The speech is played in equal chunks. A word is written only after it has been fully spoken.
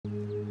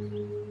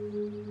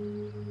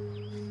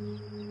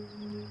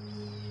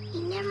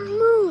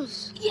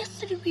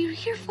said he'd be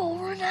here for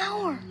over an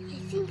hour. I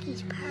think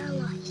he's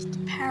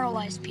paralyzed.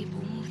 Paralyzed people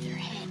move their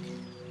head.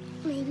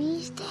 Maybe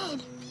he's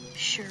dead.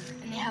 Sure,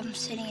 and they have him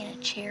sitting in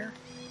a chair.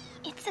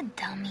 It's a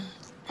dummy.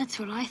 That's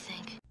what I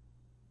think.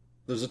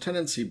 There's a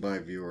tendency by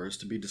viewers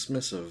to be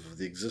dismissive of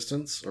the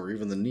existence or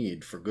even the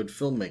need for good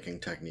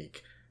filmmaking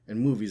technique in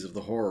movies of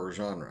the horror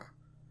genre.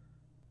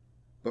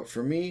 But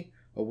for me,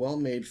 a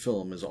well-made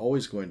film is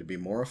always going to be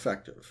more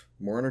effective,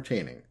 more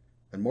entertaining,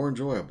 and more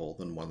enjoyable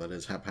than one that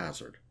is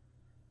haphazard.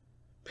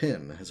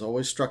 Pin has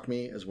always struck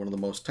me as one of the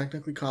most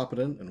technically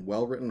competent and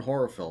well-written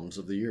horror films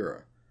of the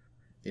era.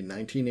 In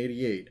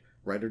 1988,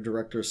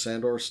 writer-director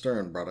Sandor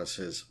Stern brought us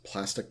his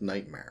Plastic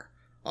Nightmare,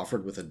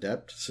 offered with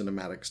adept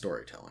cinematic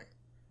storytelling.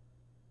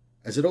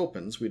 As it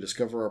opens, we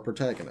discover our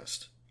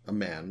protagonist, a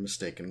man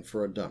mistaken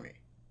for a dummy.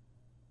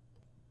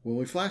 When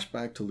we flash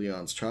back to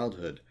Leon's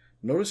childhood,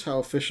 notice how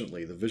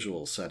efficiently the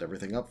visuals set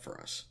everything up for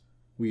us.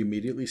 We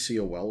immediately see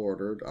a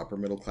well-ordered,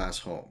 upper-middle-class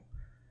home.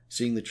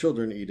 Seeing the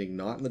children eating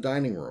not in the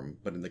dining room,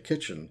 but in the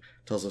kitchen,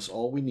 tells us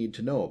all we need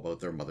to know about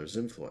their mother's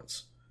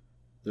influence.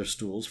 Their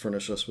stools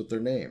furnish us with their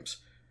names,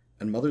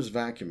 and Mother's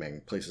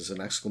vacuuming places an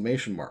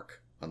exclamation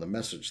mark on the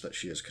message that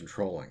she is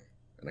controlling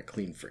and a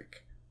clean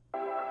freak.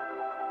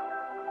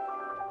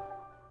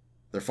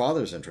 Their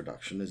father's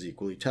introduction is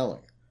equally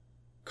telling.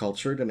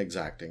 Cultured and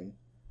exacting,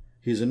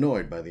 he is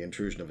annoyed by the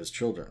intrusion of his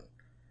children.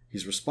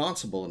 He's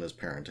responsible in his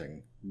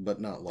parenting, but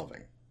not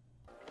loving.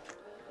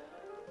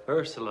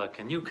 Ursula,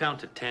 can you count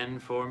to 10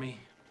 for me?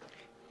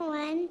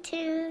 1,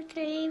 2,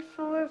 3,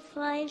 4,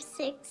 5,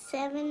 6,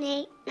 7,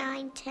 8,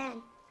 9,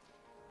 10.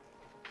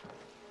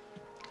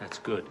 That's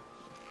good.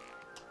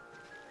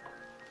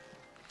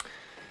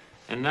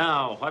 And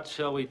now, what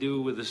shall we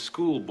do with the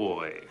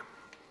schoolboy?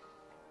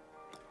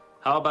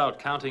 How about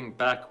counting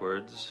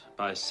backwards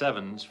by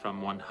sevens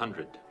from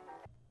 100?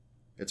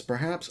 It's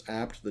perhaps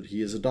apt that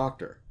he is a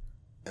doctor,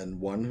 and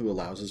one who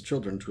allows his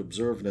children to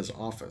observe in his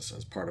office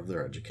as part of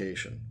their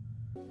education.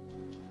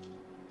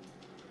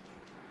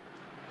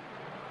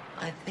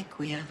 I think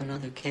we have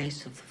another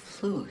case of the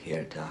flu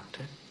here,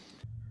 Doctor.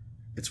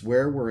 It's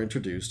where we're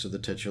introduced to the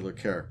titular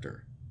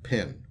character,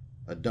 Pin,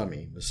 a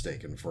dummy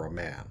mistaken for a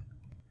man.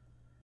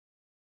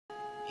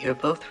 You're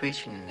both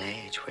reaching an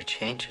age where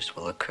changes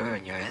will occur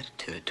in your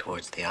attitude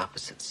towards the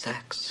opposite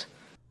sex.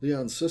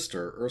 Leon's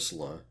sister,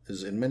 Ursula,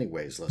 is in many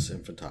ways less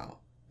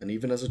infantile, and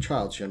even as a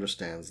child she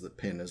understands that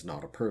Pin is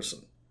not a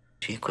person.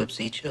 She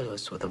equips each of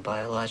us with a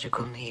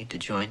biological need to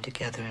join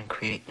together and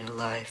create new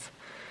life.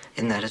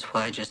 And that is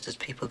why, just as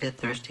people get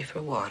thirsty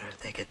for water,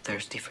 they get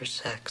thirsty for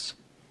sex.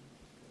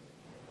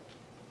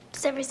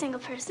 Does every single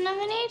person have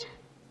a need?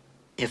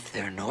 If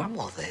they're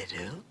normal, they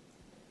do.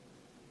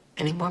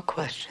 Any more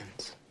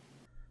questions?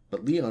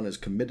 But Leon is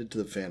committed to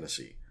the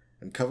fantasy,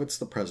 and covets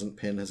the present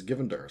Pin has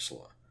given to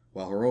Ursula,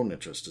 while her own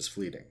interest is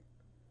fleeting.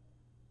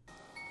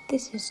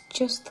 This is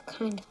just the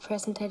kind of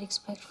present I'd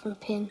expect from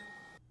Pin.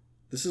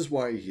 This is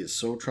why he is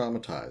so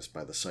traumatized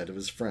by the sight of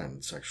his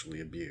friend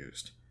sexually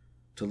abused.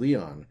 To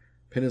Leon,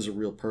 Pin is a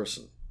real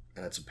person,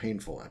 and it's a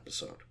painful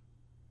episode.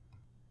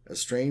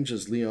 As strange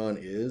as Leon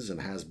is and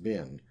has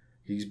been,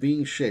 he's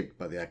being shaped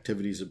by the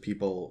activities of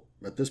people,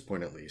 at this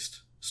point at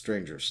least,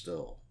 strangers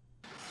still.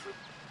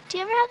 Do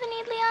you ever have the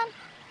need,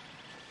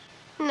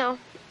 Leon? No,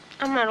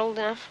 I'm not old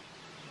enough.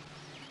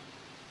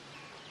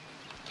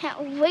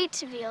 Can't wait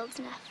to be old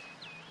enough.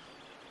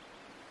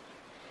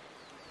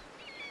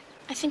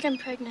 I think I'm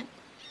pregnant.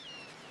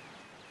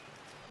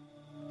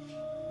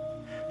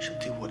 She'll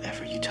do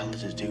whatever you tell her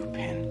to do,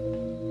 Pin.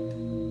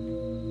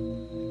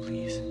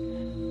 Please.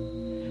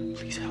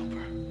 Please help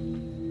her.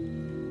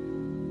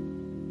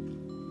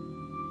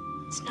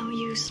 It's no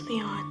use,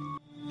 Leon.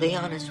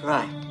 Leon is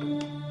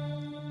right.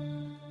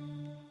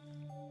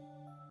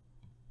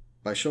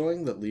 By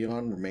showing that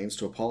Leon remains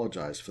to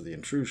apologize for the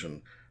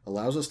intrusion,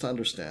 allows us to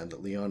understand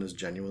that Leon is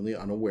genuinely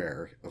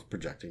unaware of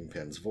projecting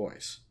Pin's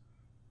voice.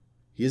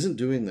 He isn't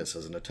doing this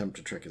as an attempt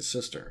to trick his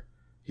sister.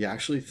 He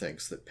actually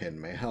thinks that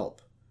Pin may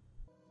help.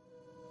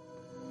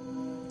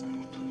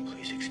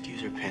 Please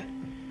excuse her,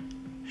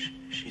 Pin.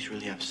 She's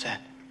really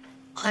upset.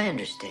 I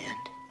understand.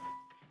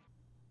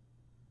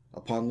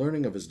 Upon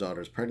learning of his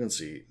daughter's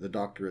pregnancy, the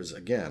doctor is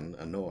again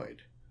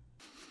annoyed.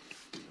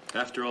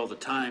 After all the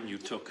time you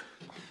took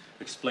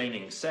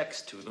explaining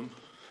sex to them,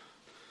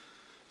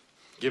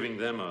 giving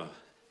them a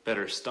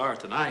better start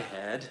than I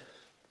had,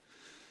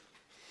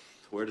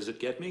 where does it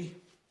get me?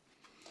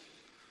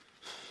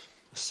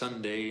 A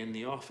Sunday in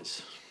the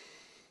office.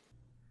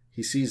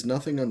 He sees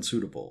nothing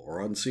unsuitable or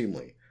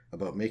unseemly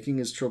about making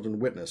his children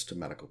witness to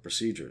medical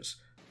procedures.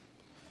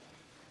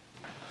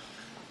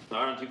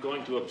 Aren't you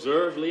going to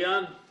observe,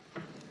 Leon?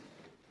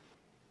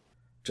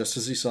 Just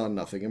as he saw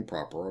nothing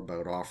improper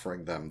about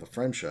offering them the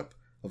friendship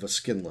of a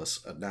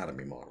skinless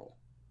anatomy model.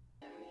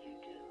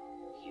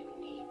 You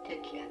need to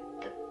get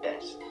the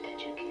best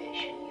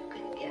education you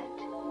can get.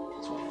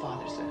 That's what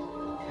Father said.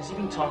 Has he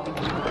been talking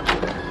to you?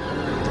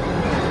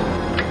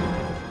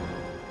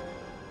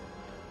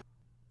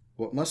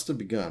 What must have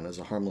begun as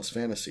a harmless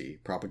fantasy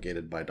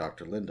propagated by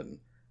Dr.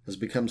 Linden has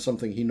become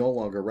something he no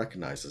longer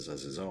recognizes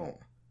as his own.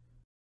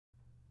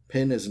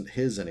 Pin isn't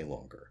his any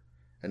longer,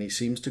 and he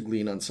seems to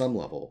glean on some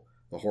level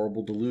the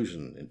horrible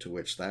delusion into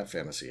which that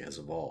fantasy has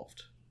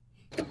evolved.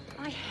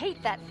 I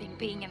hate that thing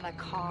being in the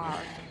car.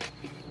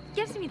 It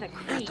gives me the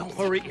creeps. Don't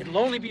worry, it'll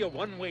only be a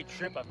one-way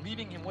trip. I'm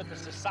leaving him with the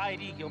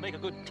society. He'll make a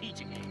good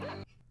teaching aid.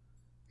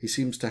 He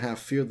seems to half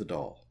fear the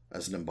doll,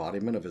 as an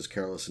embodiment of his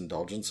careless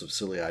indulgence of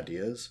silly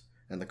ideas,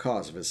 and the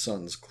cause of his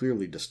son's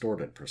clearly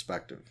distorted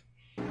perspective.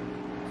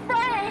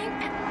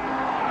 Frank!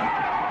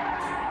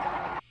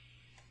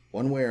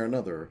 One way or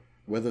another,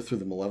 whether through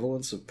the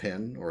malevolence of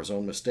Pin or his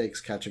own mistakes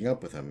catching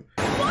up with him,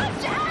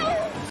 Watch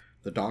out!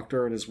 the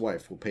doctor and his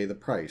wife will pay the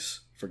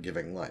price for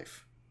giving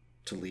life,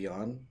 to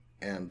Leon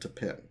and to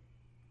Pin.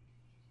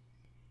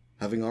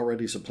 Having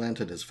already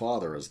supplanted his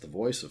father as the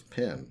voice of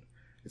Pin,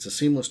 it's a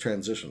seamless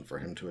transition for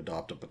him to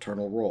adopt a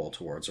paternal role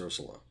towards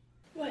Ursula.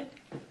 What?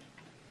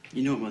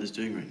 You know what Mother's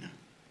doing right now?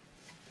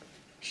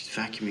 She's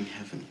vacuuming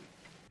heaven.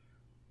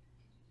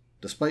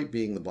 Despite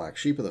being the black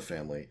sheep of the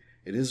family,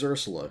 it is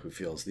Ursula who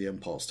feels the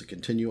impulse to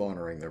continue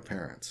honoring their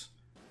parents.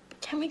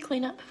 Can we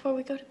clean up before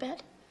we go to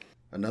bed?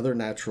 Another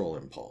natural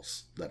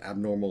impulse that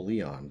abnormal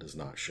Leon does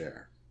not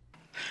share.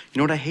 You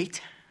know what I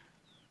hate?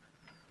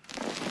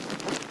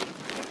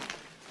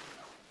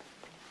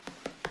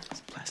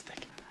 It's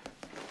plastic.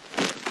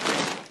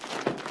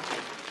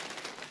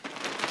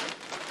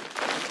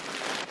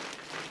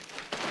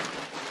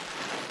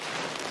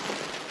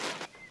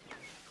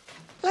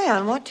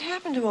 Leon, what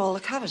happened to all the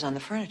covers on the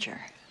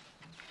furniture?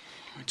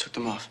 I took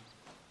them off.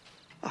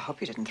 I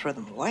hope you didn't throw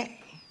them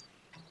away.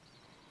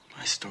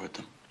 I stored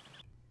them.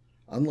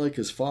 Unlike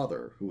his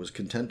father, who was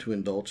content to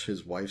indulge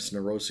his wife's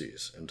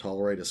neuroses and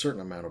tolerate a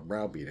certain amount of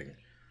browbeating,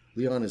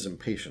 Leon is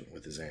impatient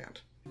with his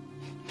aunt.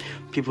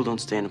 People don't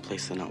stay in a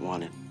place they're not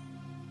wanted.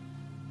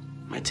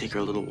 Might take her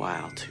a little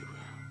while to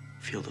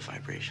feel the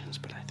vibrations,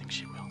 but I think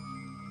she will.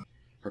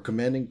 Her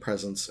commanding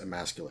presence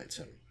emasculates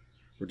him,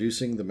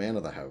 reducing the man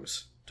of the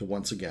house to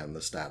once again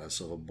the status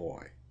of a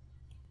boy.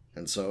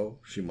 And so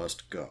she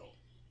must go.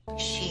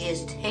 She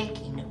is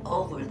taking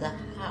over the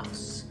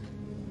house.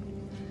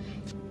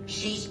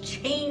 She's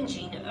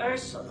changing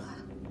Ursula.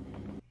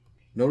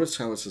 Notice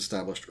how it's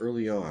established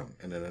early on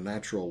and in a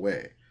natural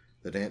way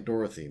that Aunt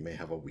Dorothy may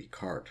have a weak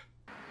heart.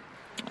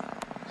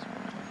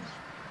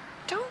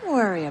 Don't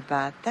worry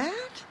about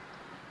that.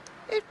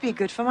 It'd be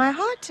good for my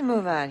heart to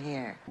move out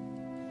here.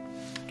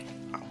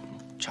 Oh,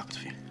 chocolate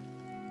for you.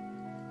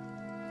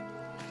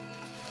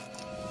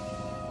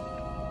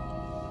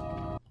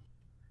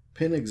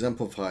 Pin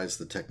exemplifies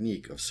the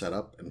technique of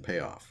setup and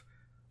payoff.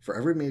 For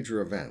every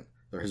major event,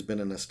 there has been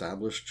an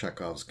established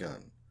Chekhov's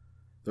gun.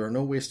 There are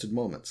no wasted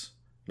moments,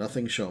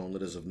 nothing shown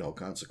that is of no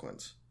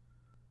consequence.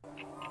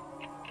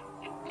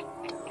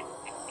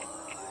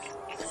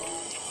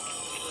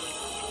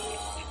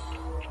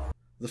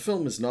 The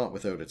film is not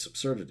without its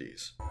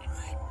absurdities.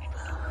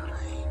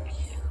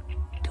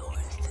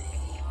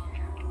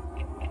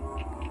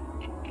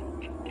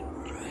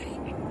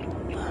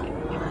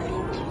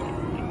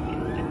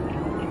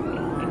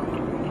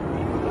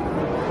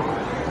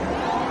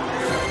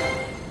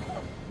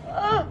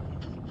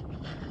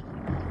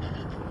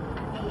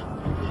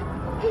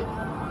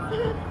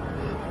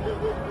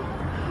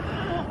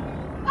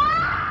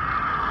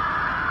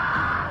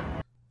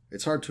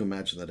 It's hard to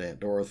imagine that Aunt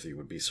Dorothy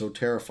would be so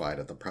terrified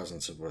at the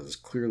presence of what is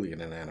clearly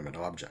an inanimate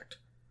object.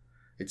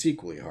 It's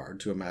equally hard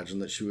to imagine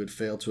that she would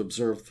fail to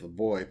observe the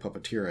boy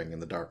puppeteering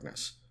in the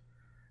darkness.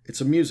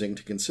 It's amusing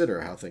to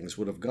consider how things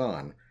would have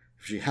gone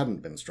if she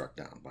hadn't been struck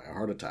down by a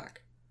heart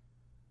attack.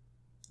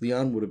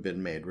 Leon would have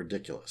been made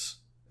ridiculous,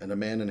 and a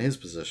man in his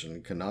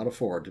position cannot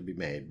afford to be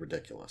made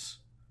ridiculous.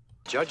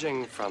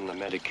 Judging from the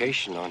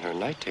medication on her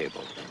night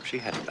table, she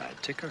had a bad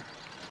ticker.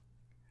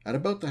 At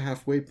about the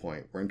halfway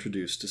point, we're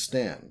introduced to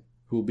Stan,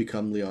 who will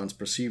become Leon's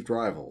perceived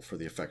rival for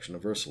the affection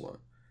of Ursula.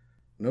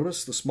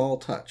 Notice the small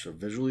touch of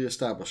visually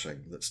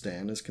establishing that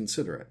Stan is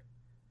considerate.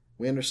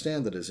 We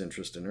understand that his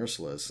interest in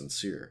Ursula is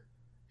sincere.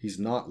 He's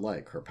not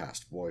like her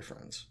past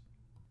boyfriends.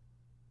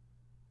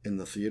 In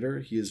the theater,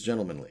 he is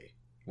gentlemanly,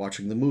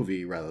 watching the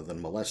movie rather than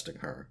molesting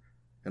her,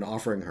 and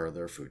offering her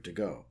their food to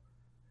go.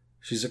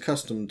 She's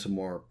accustomed to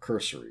more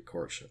cursory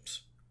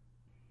courtships.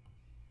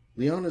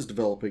 Leon is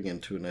developing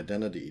into an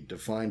identity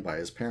defined by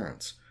his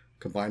parents,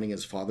 combining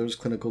his father's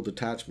clinical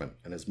detachment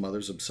and his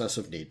mother's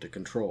obsessive need to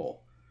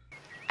control.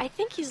 I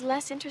think he's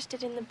less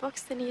interested in the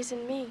books than he is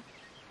in me.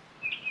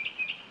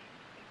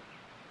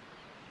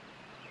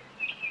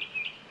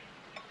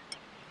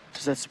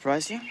 Does that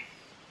surprise you?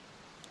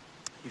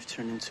 You've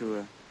turned into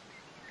a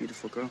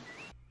beautiful girl.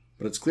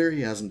 But it's clear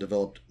he hasn't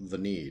developed the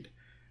need,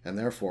 and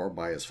therefore,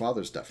 by his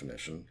father's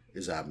definition,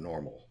 is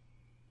abnormal.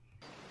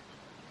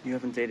 You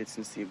haven't dated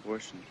since the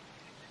abortion.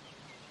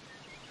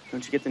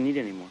 Don't you get the need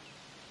anymore?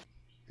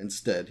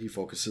 Instead, he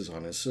focuses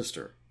on his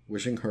sister,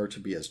 wishing her to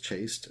be as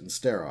chaste and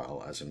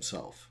sterile as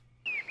himself.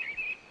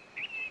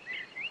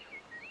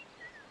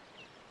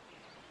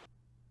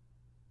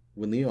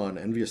 When Leon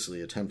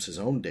enviously attempts his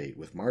own date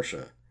with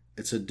Marcia,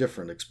 it's a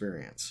different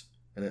experience,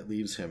 and it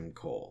leaves him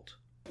cold.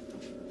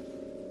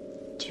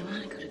 Do you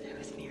want to go to bed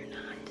with me or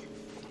not?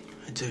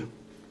 I do.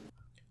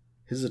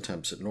 His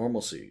attempts at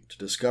normalcy, to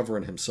discover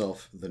in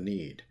himself the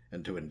need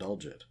and to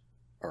indulge it,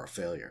 are a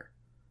failure.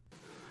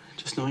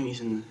 Just knowing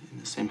he's in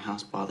the same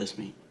house bothers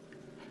me.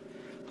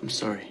 I'm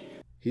sorry.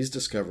 He's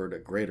discovered a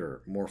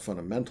greater, more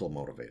fundamental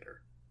motivator,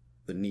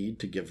 the need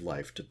to give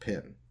life to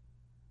Pin.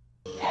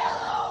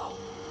 Hello,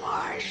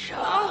 Marcia.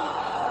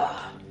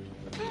 Oh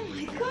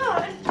my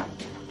God.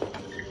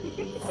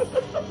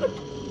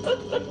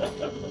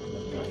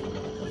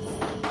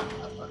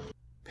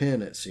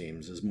 Pin, it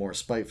seems, is more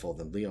spiteful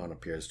than Leon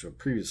appears to have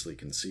previously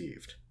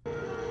conceived.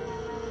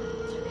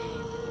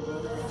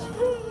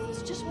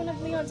 It's just one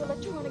of Leon's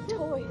electronic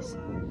toys.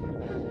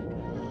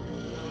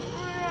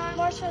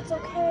 Marcia, it's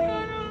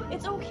okay.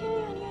 It's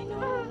okay, honey, I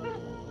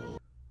know.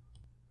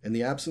 In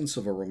the absence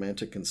of a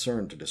romantic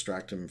concern to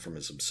distract him from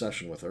his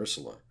obsession with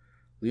Ursula,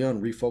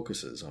 Leon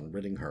refocuses on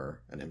ridding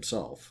her and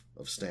himself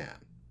of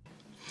Stan.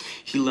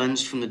 He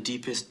lunged from the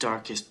deepest,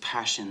 darkest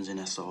passions in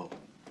us all.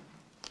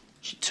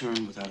 She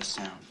turned without a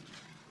sound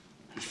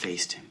and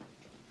faced him.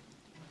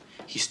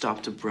 He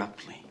stopped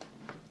abruptly.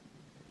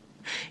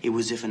 It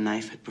was as if a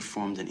knife had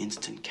performed an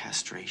instant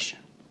castration.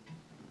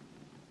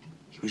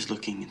 He was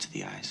looking into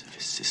the eyes of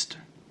his sister.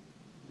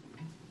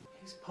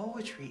 His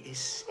poetry is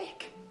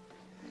sick.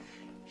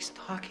 He's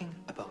talking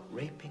about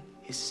raping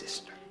his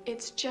sister.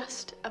 It's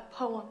just a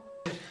poem.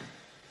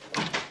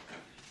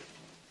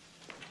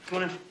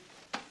 Come on in.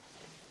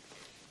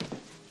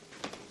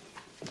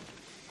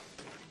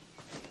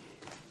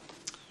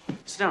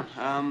 Sit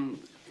down.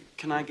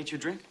 Can I get you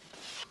a drink?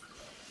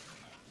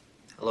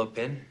 Hello,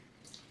 Pin.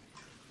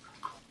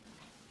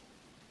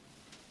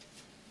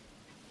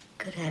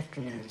 Good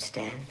afternoon,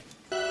 Stan.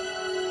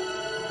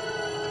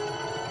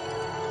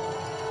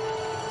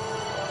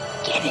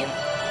 Get him.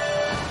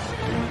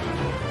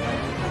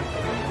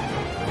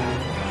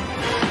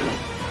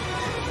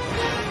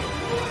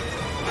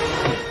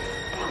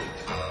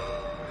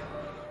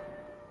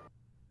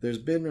 There's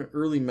been an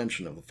early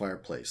mention of the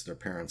fireplace their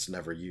parents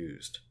never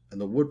used, and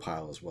the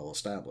woodpile is well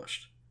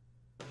established.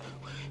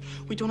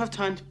 We don't have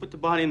time to put the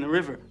body in the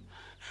river.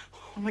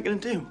 What am I gonna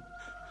do?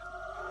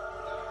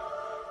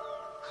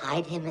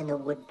 Hide him in the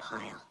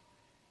woodpile.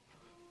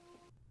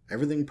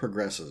 Everything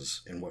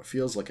progresses in what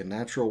feels like a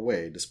natural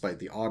way despite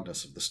the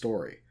oddness of the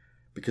story,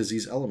 because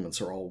these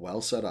elements are all well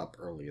set up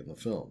early in the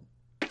film.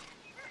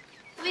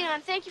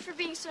 Leon, thank you for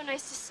being so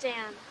nice to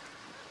Stan.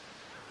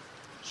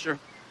 Sure.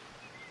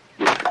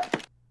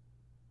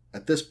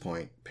 At this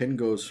point, Pin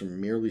goes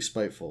from merely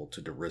spiteful to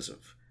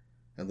derisive,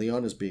 and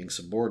Leon is being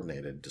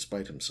subordinated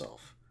despite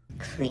himself.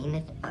 Clean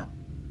it up.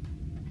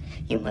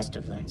 You must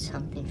have learned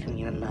something from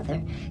your mother.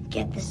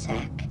 Get the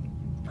sack,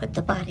 put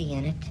the body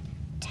in it,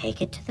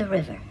 take it to the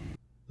river.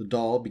 The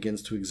doll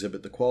begins to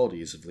exhibit the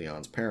qualities of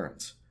Leon's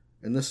parents,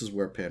 and this is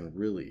where Pin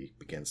really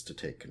begins to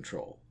take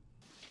control.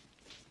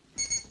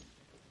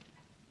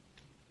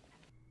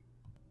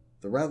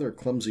 The rather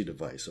clumsy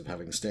device of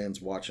having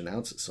Stan's watch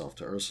announce itself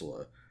to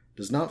Ursula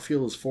does not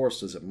feel as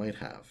forced as it might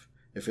have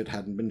if it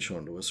hadn't been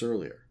shown to us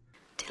earlier.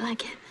 Do you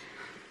like it?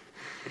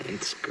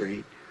 It's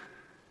great.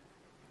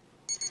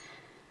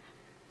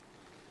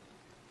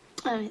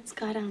 It's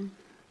got an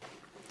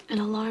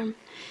alarm,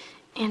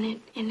 and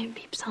it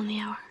beeps on the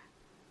hour.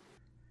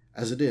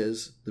 As it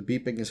is, the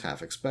beeping is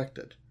half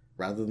expected,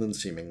 rather than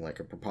seeming like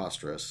a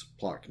preposterous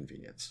plot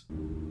convenience. Oh,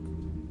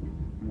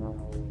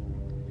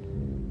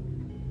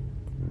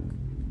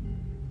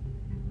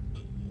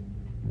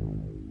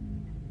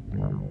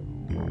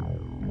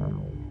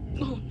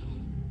 no.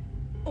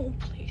 Oh,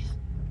 please.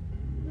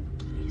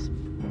 Please.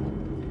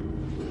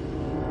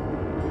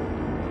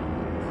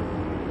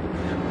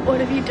 What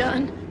have you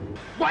done?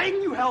 Why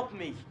didn't you help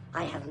me?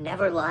 I have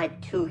never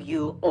lied to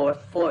you or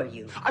for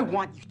you. I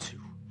want you to.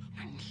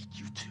 I need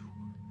you to.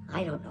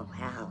 I don't know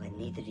how, and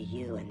neither do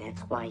you, and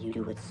that's why you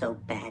do it so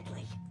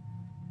badly.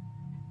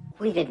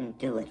 We didn't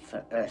do it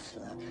for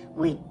Ursula.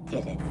 We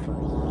did it for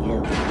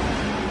you.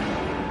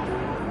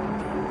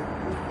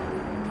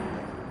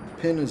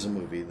 Pin is a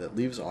movie that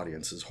leaves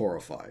audiences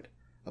horrified,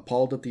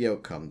 appalled at the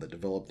outcome that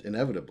developed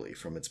inevitably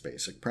from its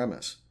basic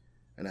premise,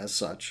 and as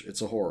such,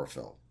 it's a horror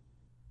film.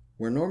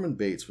 Where Norman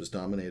Bates was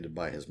dominated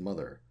by his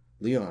mother,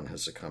 Leon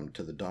has succumbed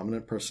to the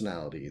dominant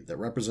personality that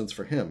represents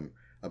for him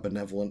a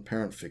benevolent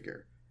parent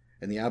figure,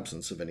 in the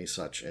absence of any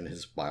such in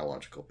his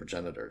biological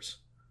progenitors.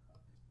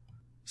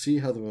 See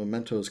how the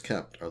mementos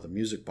kept are the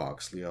music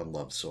box Leon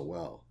loves so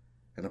well,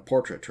 and a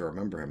portrait to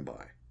remember him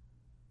by.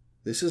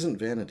 This isn't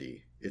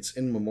vanity, it's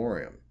in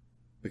memoriam,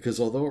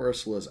 because although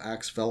Ursula's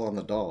axe fell on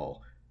the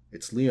doll,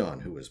 it's Leon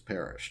who has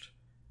perished,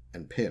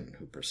 and Pin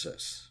who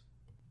persists.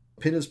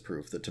 Pin is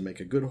proof that to make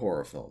a good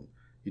horror film,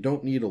 you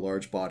don't need a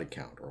large body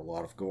count or a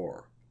lot of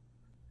gore.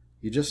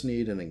 You just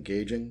need an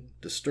engaging,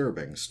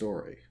 disturbing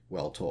story,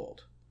 well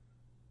told.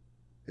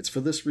 It's for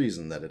this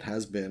reason that it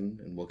has been,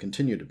 and will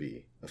continue to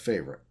be, a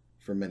favorite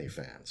for many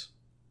fans.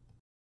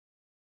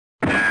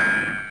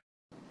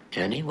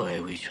 Anyway,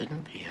 we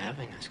shouldn't be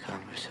having this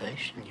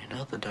conversation. You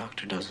know the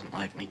doctor doesn't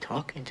like me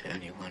talking to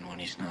anyone when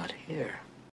he's not here.